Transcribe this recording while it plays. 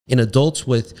In adults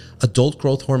with adult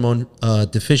growth hormone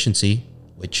deficiency,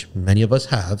 which many of us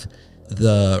have,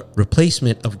 the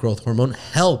replacement of growth hormone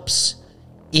helps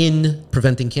in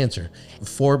preventing cancer.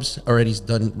 Forbes already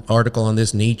done an article on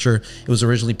this. Nature, it was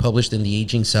originally published in The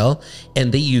Aging Cell,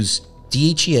 and they use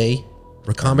DHEA,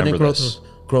 recombinant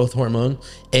growth hormone,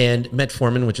 and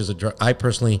metformin, which is a drug. I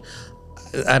personally,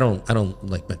 I don't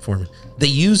like metformin. They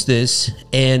use this,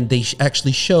 and they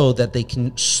actually show that they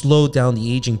can slow down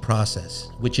the aging process,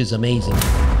 which is amazing.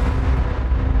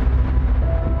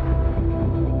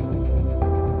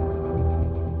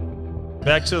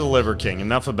 Back to the Liver King.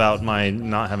 Enough about my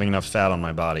not having enough fat on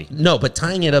my body. No, but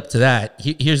tying it up to that,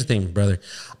 here's the thing, brother.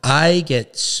 I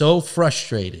get so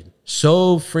frustrated,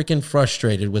 so freaking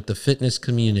frustrated with the fitness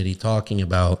community talking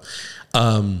about,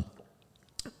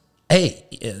 hey,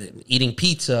 eating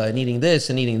pizza and eating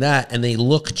this and eating that, and they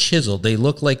look chiseled. They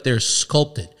look like they're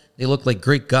sculpted. They look like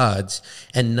Greek gods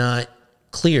and not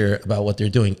clear about what they're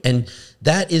doing. And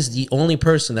that is the only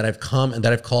person that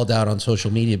I've called out on social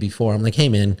media before. I'm like, hey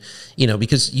man, you know,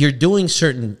 because you're doing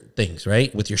certain things,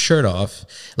 right? With your shirt off,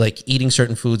 like eating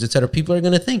certain foods, etc. People are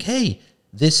going to think, hey,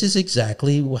 this is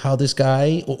exactly how this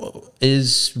guy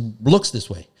looks this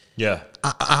way. Yeah.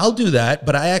 I'll do that,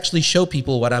 but I actually show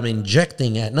people what I'm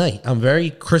injecting at night. I'm very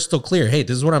crystal clear. Hey,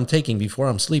 this is what I'm taking before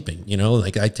I'm sleeping. You know,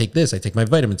 like I take this, I take my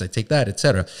vitamins, I take that,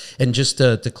 etc. And just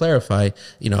to clarify,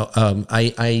 you know,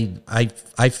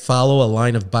 I follow a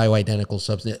line of bioidentical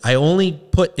substance. I only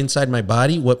put inside my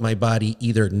body what my body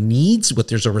either needs, what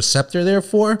there's a receptor there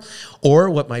for,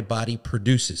 or what my body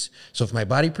produces. So if my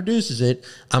body produces it,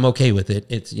 I'm okay with it.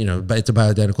 It's, you know, it's a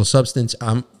bioidentical substance.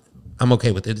 I'm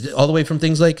okay with it. All the way from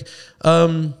things like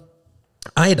iodine,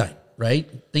 right?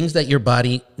 Things that your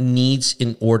body needs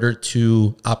in order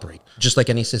to operate, just like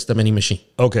any system, any machine.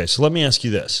 Okay, so let me ask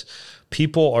you this.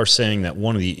 People are saying that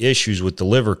one of the issues with the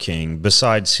Liver King,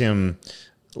 besides him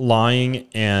lying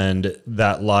and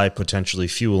that lie potentially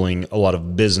fueling a lot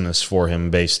of business for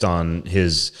him based on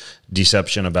his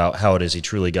deception about how it is he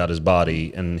truly got his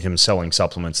body and him selling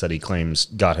supplements that he claims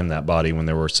got him that body when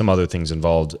there were some other things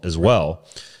involved as well.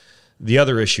 The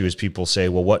other issue is people say,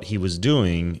 well, what he was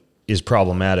doing is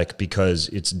problematic because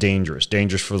it's dangerous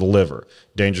for the liver,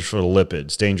 dangerous for the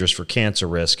lipids, dangerous for cancer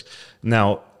risk.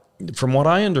 Now, from what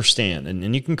I understand,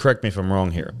 and you can correct me if I'm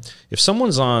wrong here, if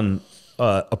someone's on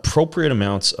appropriate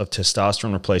amounts of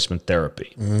testosterone replacement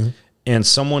therapy, and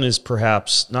someone is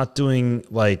perhaps not doing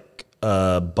like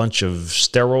a bunch of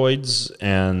steroids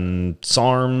and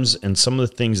SARMs and some of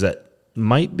the things that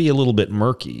might be a little bit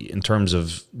murky in terms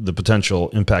of the potential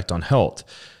impact on health.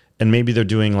 And maybe they're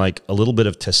doing like a little bit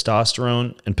of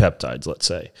testosterone and peptides, let's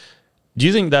say. Do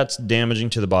you think that's damaging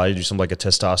to the body to do something like a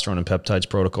testosterone and peptides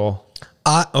protocol?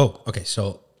 Okay.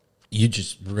 So you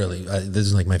just really, this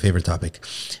is like my favorite topic.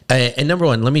 And number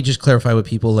one, let me just clarify with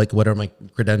people, like, what are my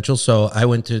credentials? So I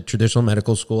went to traditional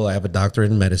medical school. I have a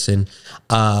doctorate in medicine.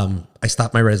 I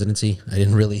stopped my residency. I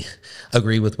didn't really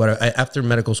agree with after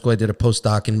medical school, I did a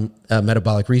postdoc in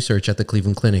metabolic research at the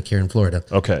Cleveland Clinic here in Florida.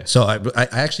 Okay. So I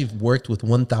actually worked with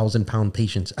 1,000 pound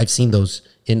patients. I've seen those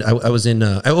I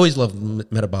always loved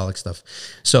metabolic stuff.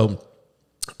 So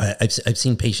I've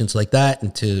seen patients like that,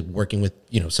 and to working with,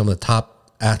 you know, some of the top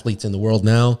athletes in the world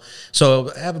now.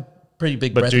 So I have a pretty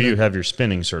big But do you have your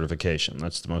spinning certification?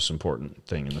 That's the most important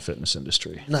thing in the fitness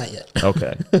industry. Not yet.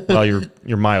 Okay. Well,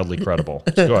 you're mildly credible.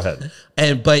 Go ahead.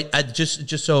 But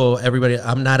just so everybody,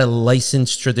 I'm not a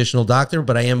licensed traditional doctor,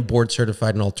 but I am board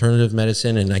certified in alternative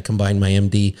medicine, and I combine my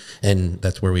MD, and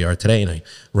that's where we are today. And I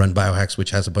run Biohacks, which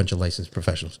has a bunch of licensed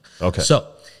professionals. Okay. So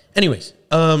anyways,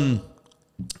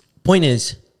 point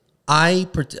is, I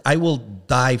will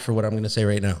die for what I'm going to say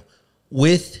right now.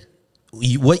 With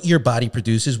what your body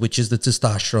produces, which is the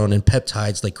testosterone and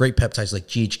peptides, like great peptides like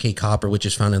GHK copper, which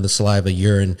is found in the saliva,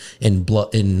 urine, and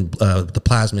blood, in the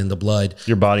plasma in the blood.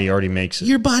 Your body already makes it.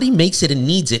 Your body makes it and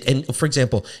needs it. And for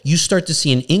example, you start to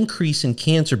see an increase in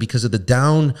cancer because of the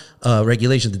down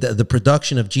regulation, the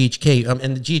production of GHK.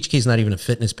 And the GHK is not even a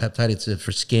fitness peptide; it's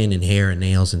for skin and hair and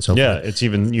nails and so forth. Yeah, it's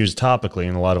even used topically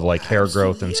in a lot of like hair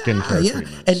growth and skincare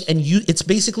treatments. And it's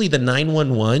basically the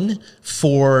 911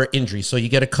 for injury. So you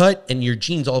get a cut, and your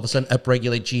genes all of a sudden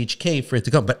upregulate GHK for it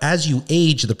to come. But as you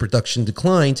age, the production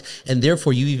declines, and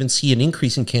therefore you even see an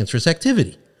increase in cancerous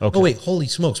activity. Okay. Oh, wait, holy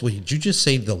smokes. Wait, did you just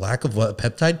say the lack of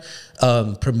peptide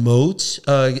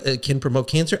can promote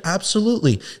cancer?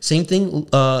 Absolutely. Same thing.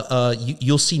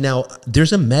 You'll see now,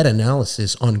 there's a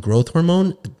meta-analysis on growth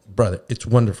hormone. Brother, it's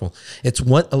wonderful. It's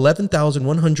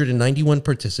 11,191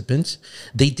 participants.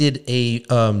 They did a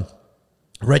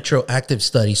retroactive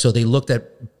study. So they looked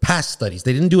at past studies.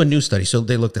 They didn't do a new study. So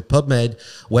they looked at PubMed,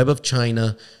 Web of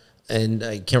China, and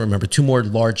I can't remember, 2 more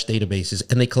large databases,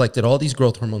 and they collected all these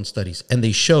growth hormone studies, and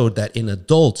they showed that in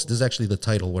adults, this is actually the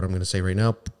title, what I'm going to say right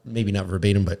now, maybe not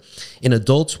verbatim, but in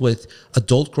adults with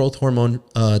adult growth hormone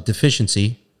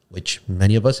deficiency, which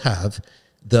many of us have,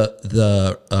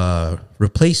 the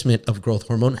replacement of growth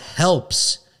hormone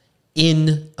helps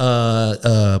in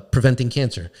preventing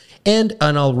cancer. And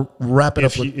I'll wrap it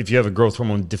up with if you have a growth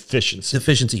hormone deficiency.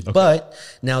 Okay. But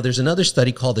now there's another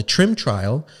study called the TRIM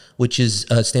trial, which is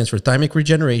stands for thymic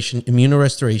regeneration,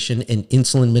 immunorestoration, and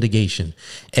insulin mitigation.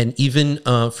 And even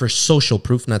for social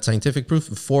proof, not scientific proof,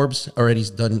 Forbes already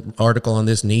done an article on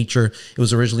this. Nature, it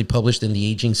was originally published in the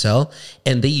Aging Cell,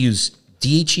 and they use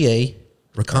DHEA,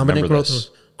 recombinant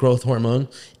growth hormone,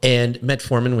 and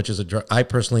metformin, which is a drug. I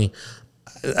personally,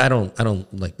 I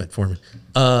don't like metformin.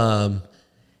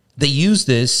 They use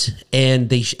this, and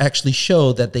they actually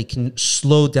show that they can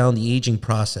slow down the aging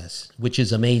process, which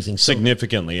is amazing.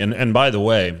 Significantly. And by the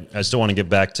way, I still want to get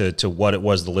back to what it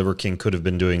was the Liver King could have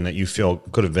been doing that you feel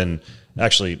could have been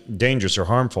actually dangerous or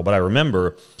harmful. But I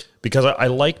remember, because I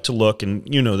like to look,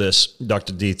 and you know this,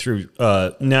 Dr. D, through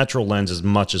natural lens as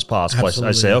much as possible.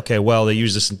 I say, okay, well, they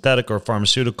use a synthetic or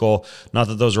pharmaceutical. Not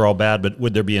that those are all bad, but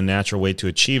would there be a natural way to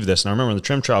achieve this? And I remember when the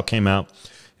TRIM trial came out,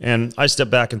 and I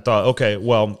stepped back and thought, okay,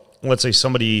 well, let's say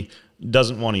somebody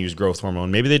doesn't want to use growth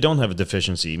hormone. Maybe they don't have a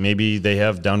deficiency. Maybe they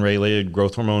have downregulated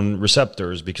growth hormone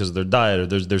receptors because of their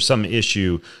diet, or there's some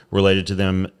issue related to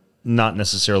them not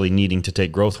necessarily needing to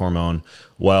take growth hormone.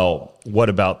 Well, what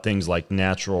about things like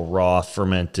natural raw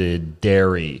fermented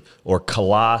dairy or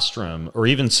colostrum, or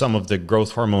even some of the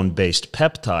growth hormone based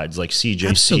peptides like CJC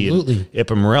Absolutely. and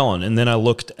ipamorelin? And then I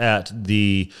looked at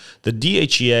the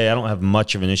DHEA. I don't have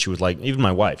much of an issue with, like, even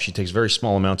my wife, she takes very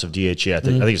small amounts of DHEA. I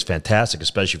think it's fantastic,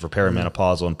 especially for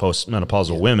perimenopausal and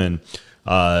postmenopausal women.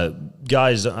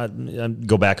 Guys, I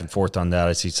go back and forth on that.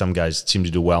 I see some guys seem to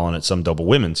do well on it. Some double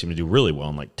women seem to do really well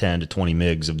on like 10 to 20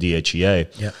 mgs of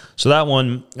DHEA. Yeah. So that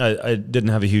one I didn't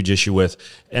have a huge issue with.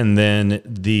 And then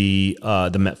the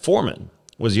metformin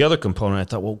was the other component. I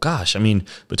thought, well, gosh, I mean,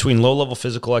 between low-level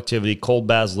physical activity, cold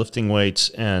baths, lifting weights,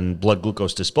 and blood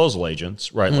glucose disposal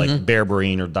agents, right, like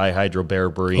berberine or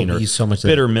dihydroberberine or so much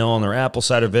bitter melon or apple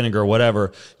cider vinegar or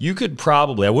whatever, you could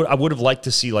probably, I would have liked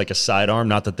to see like a sidearm,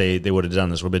 not that they would have done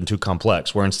this, would have been too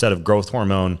complex, where instead of growth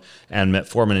hormone and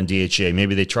metformin and DHEA,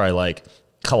 maybe they try like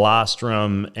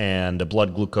colostrum and a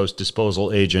blood glucose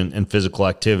disposal agent and physical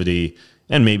activity,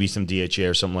 and maybe some DHA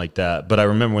or something like that. But I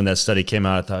remember when that study came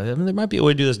out, I thought, I mean, there might be a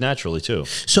way to do this naturally too.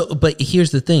 So, but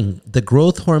here's the thing. The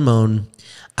growth hormone,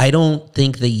 I don't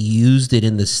think they used it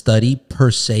in the study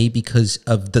per se because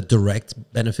of the direct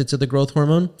benefits of the growth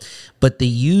hormone, but they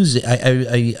use it.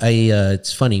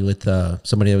 It's funny with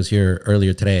somebody that was here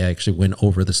earlier today. I actually went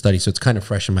over the study, so it's kind of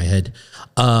fresh in my head.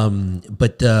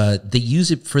 But they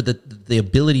use it for the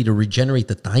ability to regenerate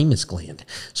the thymus gland.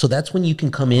 So that's when you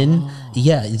can come in. Oh.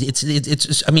 Yeah,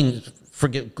 it's. I mean,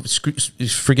 forgive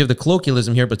the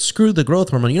colloquialism here, but screw the growth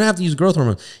hormone. You don't have to use growth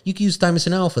hormone. You can use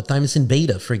thymosin alpha, thymosin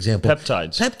beta, for example.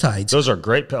 Peptides. Those are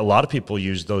great. A lot of people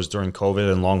used those during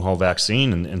COVID and long haul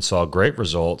vaccine and saw great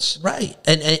results. Right.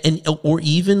 And or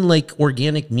even like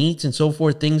organic meats and so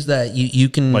forth, things that you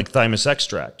can, like thymus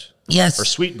extract. Yes. Or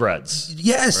sweetbreads.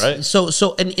 Yes. Right?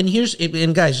 So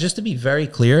and guys, just to be very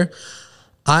clear,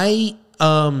 my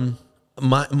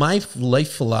life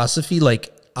philosophy,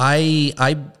 like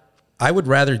I would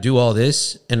rather do all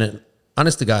this, and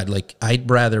honest to God, like I'd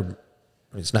rather,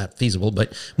 it's not feasible,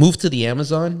 but move to the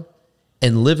Amazon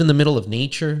and live in the middle of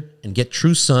nature and get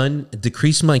true sun,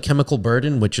 decrease my chemical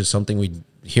burden, which is something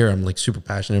I'm like super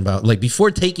passionate about. Like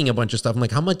before taking a bunch of stuff, I'm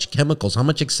like, how much chemicals, how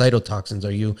much excitotoxins are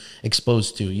you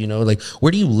exposed to? You know, like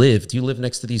where do you live? Do you live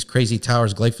next to these crazy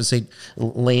towers, glyphosate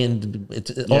land,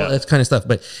 all that kind of stuff?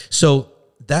 But so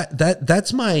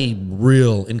that's my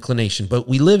real inclination. But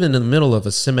we live in the middle of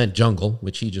a cement jungle,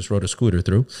 which he just rode a scooter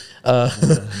through,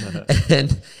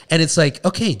 and it's like,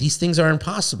 okay, these things are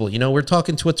impossible. You know, we're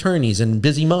talking to attorneys and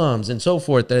busy moms and so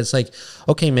forth. That it's like,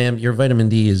 okay, ma'am, your vitamin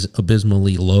D is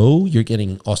abysmally low. You're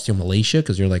getting osteomalacia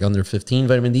because you're like under 15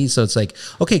 vitamin D. So it's like,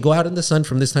 okay, go out in the sun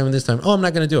from this time and this time. Oh, I'm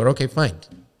not going to do it. Okay, fine.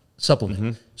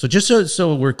 Supplement. So just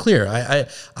so we're clear, I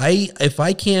if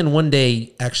I can one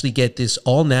day actually get this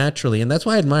all naturally, and that's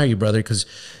why I admire you, brother, because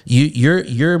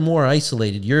you're more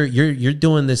isolated. You're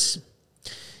doing this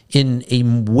in a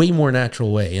way more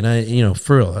natural way, and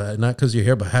for real, not because you're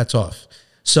here, but hats off.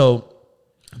 So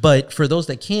But for those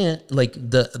that can't, like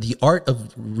the art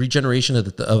of regeneration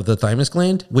of the thymus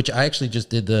gland, which I actually just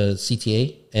did the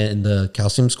CTA and the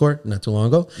calcium score not too long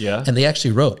ago. Yeah. And they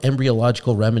actually wrote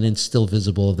embryological remnants still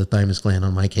visible of the thymus gland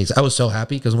on my case. I was so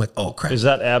happy because I'm like, oh crap. Is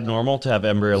that abnormal to have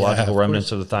embryological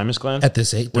remnants of the thymus gland? At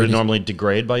this age. Would it normally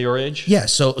degrade by your age? Yeah.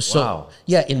 So Wow.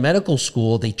 yeah, in medical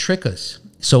school, they trick us.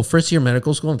 So first year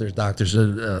medical school, if there's doctors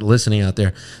listening out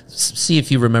there, see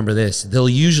if you remember this. They'll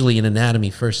usually in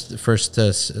anatomy, first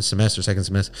semester, second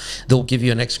semester, they'll give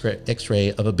you an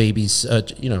X-ray of a baby's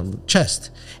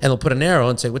chest, and they'll put an arrow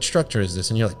and say, "What structure is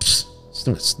this?" And you're like, "Is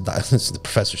the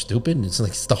professor stupid?" And it's like,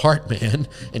 "It's the heart, man."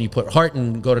 And you put heart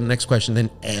and go to the next question.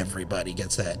 Then everybody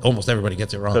gets that. Almost everybody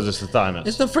gets it wrong Because it's the thymus.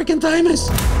 It's the freaking thymus.